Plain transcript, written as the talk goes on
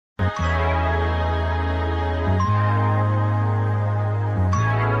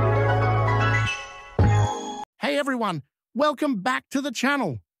everyone, welcome back to the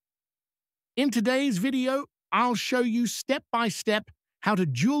channel. In today's video, I'll show you step by step how to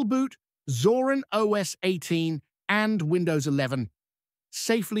dual boot Zorin OS 18 and Windows 11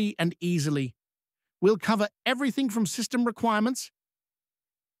 safely and easily. We'll cover everything from system requirements,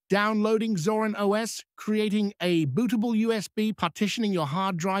 downloading Zorin OS, creating a bootable USB, partitioning your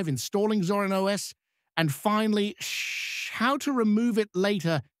hard drive, installing Zorin OS, and finally, how to remove it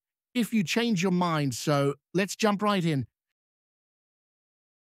later if you change your mind. So let's jump right in.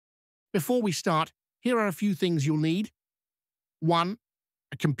 Before we start, here are a few things you'll need. 1.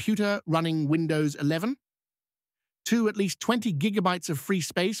 A computer running Windows 11. 2. At least 20 gigabytes of free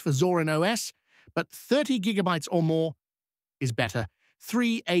space for Zorin OS, but 30 gigabytes or more is better.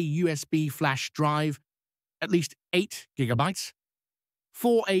 3. A USB flash drive, at least 8 gigabytes.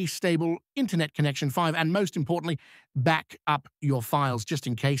 4. A stable internet connection. 5. And most importantly, back up your files just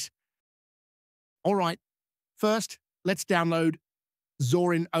in case. All right, first, let's download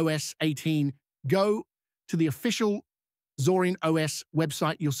Zorin OS 18. Go to the official Zorin OS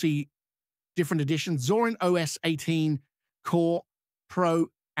website. You'll see different editions: Zorin OS 18, Core, Pro,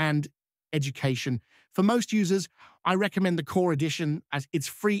 and Education. For most users, I recommend the Core edition as it's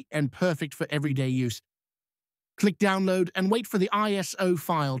free and perfect for everyday use. Click Download and wait for the ISO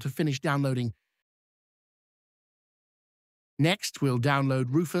file to finish downloading. Next, we'll download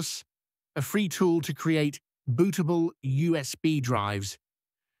Rufus, a free tool to create bootable USB drives.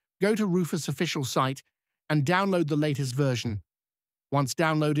 Go to Rufus' official site and download the latest version. Once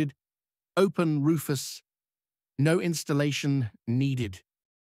downloaded, open Rufus. No installation needed.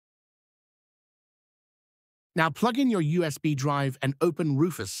 Now plug in your USB drive and open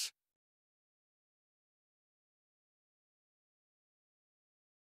Rufus.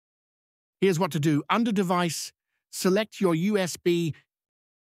 Here's what to do. Under Device, select your USB.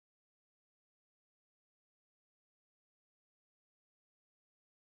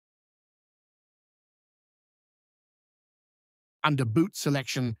 Under Boot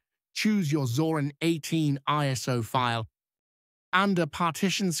Selection, choose your Zorin 18 ISO file. Under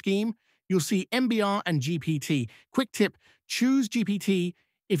Partition Scheme, you'll see MBR and GPT. Quick tip, choose GPT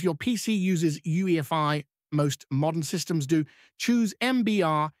if your PC uses UEFI. Most modern systems do. Choose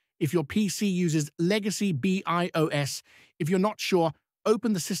MBR if your PC uses legacy BIOS. If you're not sure,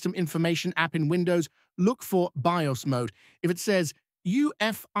 open the System Information app in Windows. Look for BIOS mode. If it says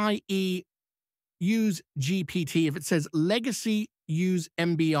UFIE, use GPT. If it says legacy, use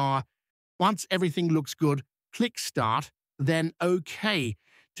MBR. Once everything looks good, click Start, then OK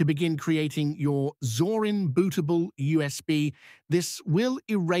to begin creating your Zorin bootable USB. This will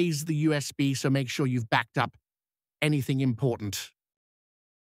erase the USB, so make sure you've backed up anything important.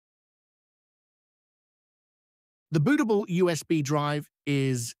 The bootable USB drive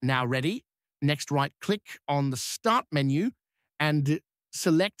is now ready. Next, right-click on the Start menu and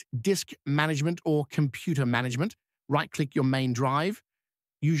select Disk Management or Computer Management. Right-click your main drive,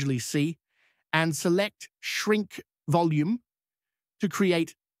 usually C, and select Shrink Volume to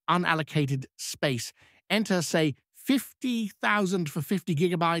create unallocated space. Enter, say, 50,000 for 50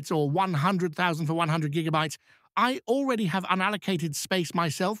 gigabytes or 100,000 for 100 gigabytes. I already have unallocated space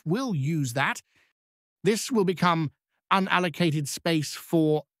myself. We'll use that. This will become unallocated space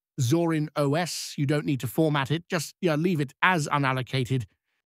for Zorin OS. You don't need to format it, just leave it as unallocated.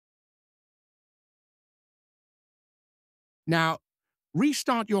 Now,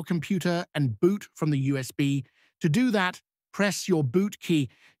 restart your computer and boot from the USB. To do that, press your boot key,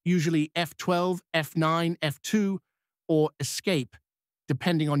 usually F12, F9, F2, or Escape,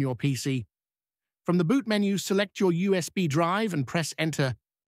 depending on your PC. From the boot menu, select your USB drive and press Enter.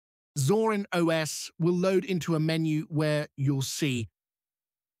 Zorin OS will load into a menu where you'll see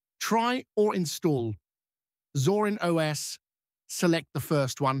Try or Install. Zorin OS, select the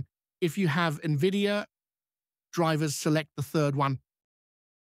first one. If you have NVIDIA drivers, select the third one.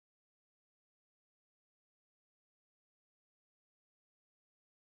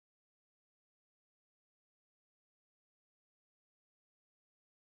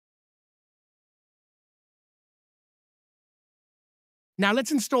 Now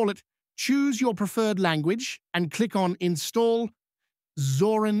let's install it. Choose your preferred language and click on Install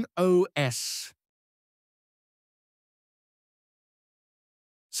Zorin OS.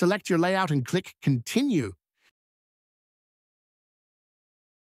 Select your layout and click Continue.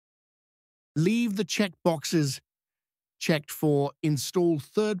 Leave the checkboxes checked for Install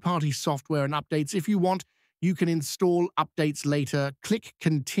third-party software and updates. If you want, you can install updates later. Click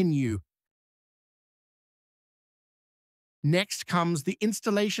Continue. Next comes the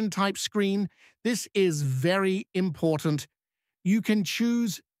installation type screen. This is very important. You can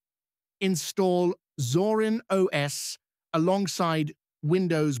choose Install Zorin OS alongside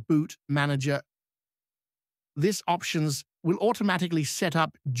Windows Boot Manager. This options will automatically set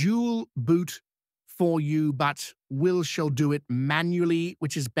up dual boot for you, but shall do it manually,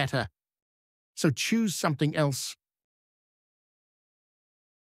 which is better. So choose something else.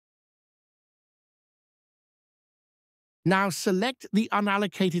 Now select the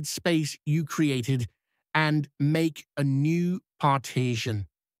unallocated space you created and make a new partition.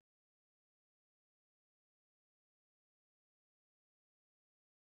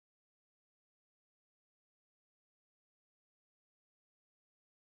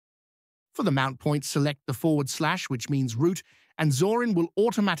 For the mount point, select the /, which means root, and Zorin will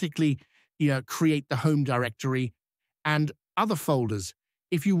automatically create the home directory and other folders.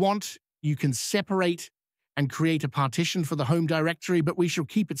 If you want, you can separate and create a partition for the home directory, but we shall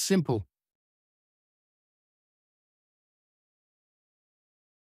keep it simple.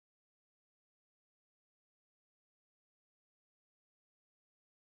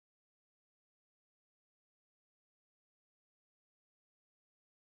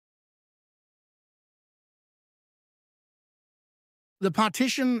 The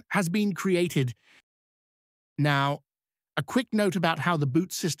partition has been created. Now, a quick note about how the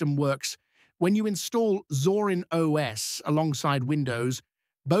boot system works. When you install Zorin OS alongside Windows,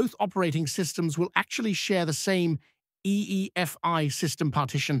 both operating systems will actually share the same EEFI system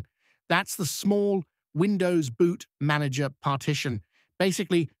partition. That's the small Windows Boot Manager partition.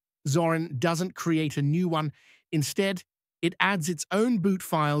 Basically, Zorin doesn't create a new one. Instead, it adds its own boot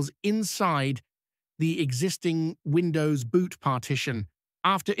files inside the existing Windows boot partition.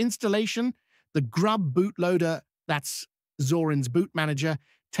 After installation, the grub bootloader, that's Zorin's boot manager,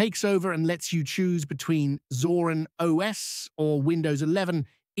 takes over and lets you choose between Zorin OS or Windows 11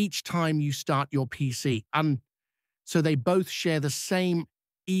 each time you start your PC. So they both share the same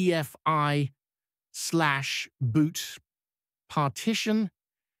EFI/boot partition,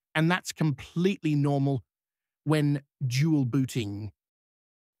 and that's completely normal when dual booting.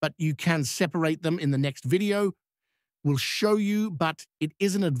 But you can separate them in the next video. We'll show you, but it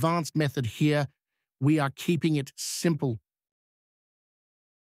is an advanced method here. We are keeping it simple.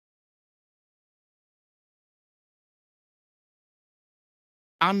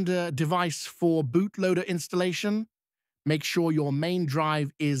 Under Device for bootloader installation, make sure your main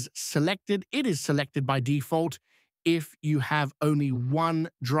drive is selected. It is selected by default if you have only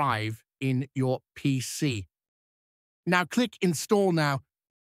one drive in your PC. Now click Install Now.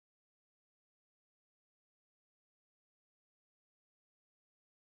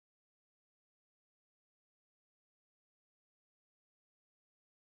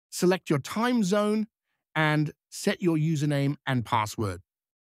 Select your time zone and set your username and password.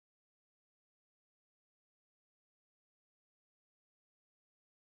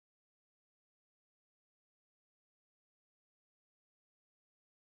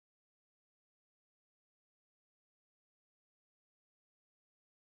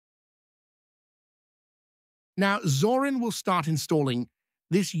 Now, Zorin will start installing.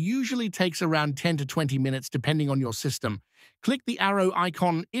 This usually takes around 10 to 20 minutes depending on your system. Click the arrow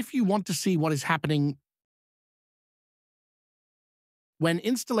icon if you want to see what is happening. When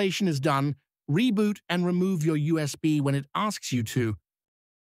installation is done, reboot and remove your USB when it asks you to.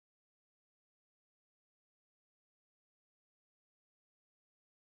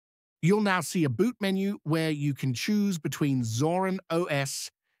 You'll now see a boot menu where you can choose between Zorin OS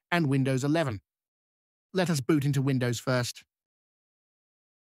and Windows 11. Let us boot into Windows first.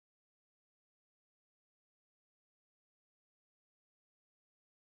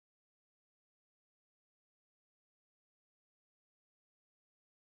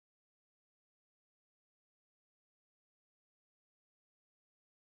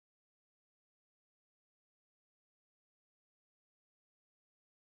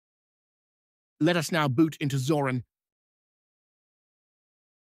 Let us now boot into Zorin.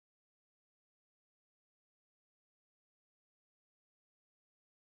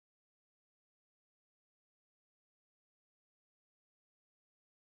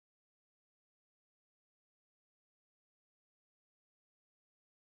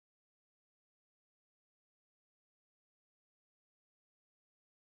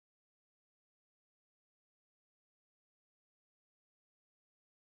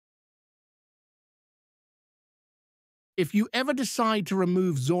 If you ever decide to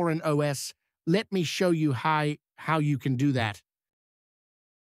remove Zorin OS, let me show you how you can do that.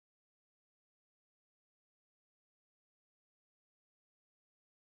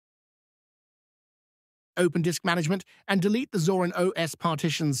 Open Disk Management and delete the Zorin OS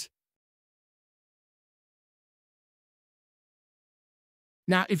partitions.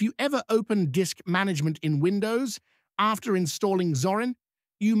 Now, if you ever open disk management in Windows after installing Zorin,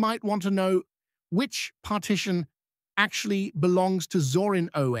 you might want to know which partition actually belongs to Zorin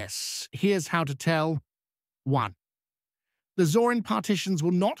OS. Here's how to tell. 1. The Zorin partitions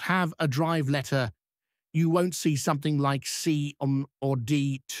will not have a drive letter. You won't see something like C or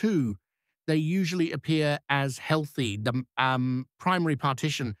D2. They usually appear as healthy, the primary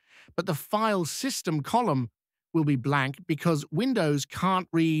partition, but the file system column will be blank because Windows can't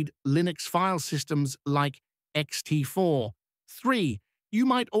read Linux file systems like ext4. 3. You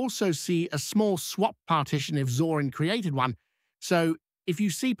might also see a small swap partition if Zorin created one. So if you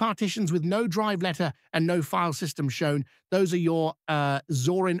see partitions with no drive letter and no file system shown, those are your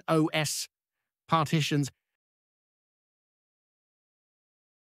Zorin OS partitions.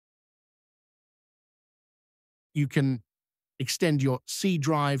 You can extend your C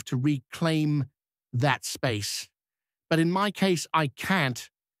drive to reclaim that space. But in my case, I can't,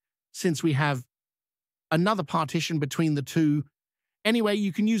 since we have another partition between the two. Anyway,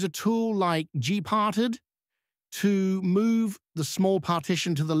 you can use a tool like gparted to move the small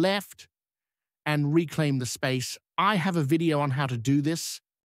partition to the left and reclaim the space. I have a video on how to do this.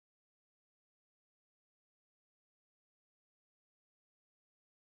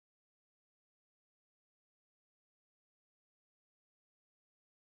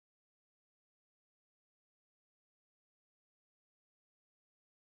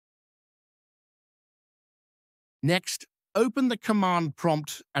 Next, open the command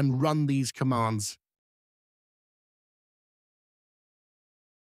prompt and run these commands.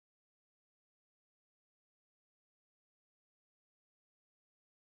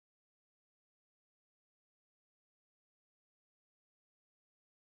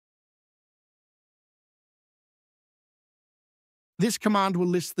 This command will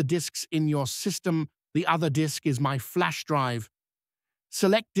list the disks in your system. The other disk is my flash drive.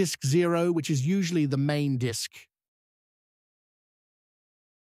 Select disk 0, which is usually the main disk.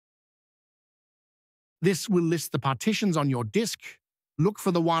 This will list the partitions on your disk. Look for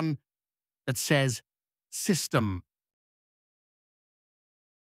the one that says System.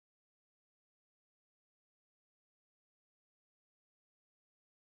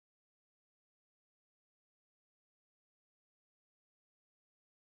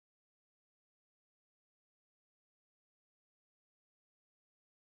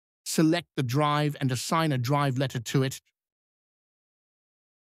 Select the drive and assign a drive letter to it.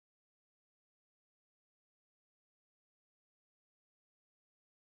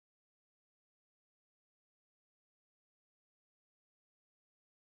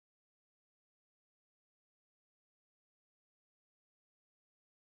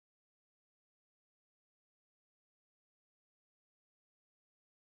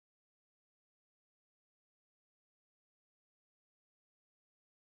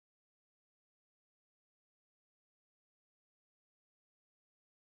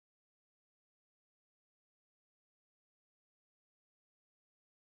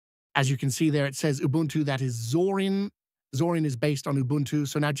 As you can see there, it says Ubuntu. That is Zorin. Zorin is based on Ubuntu.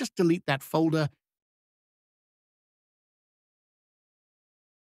 So now just delete that folder.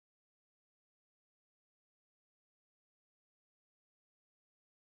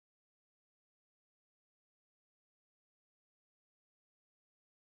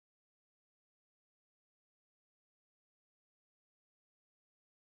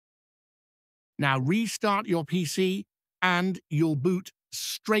 Now restart your PC and you'll boot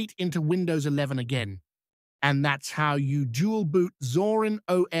straight into Windows 11 again. And that's how you dual boot Zorin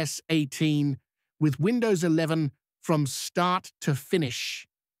OS 18 with Windows 11 from start to finish.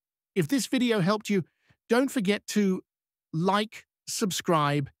 If this video helped you, don't forget to like,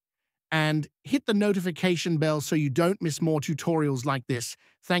 subscribe, and hit the notification bell so you don't miss more tutorials like this.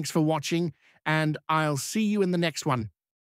 Thanks for watching, and I'll see you in the next one.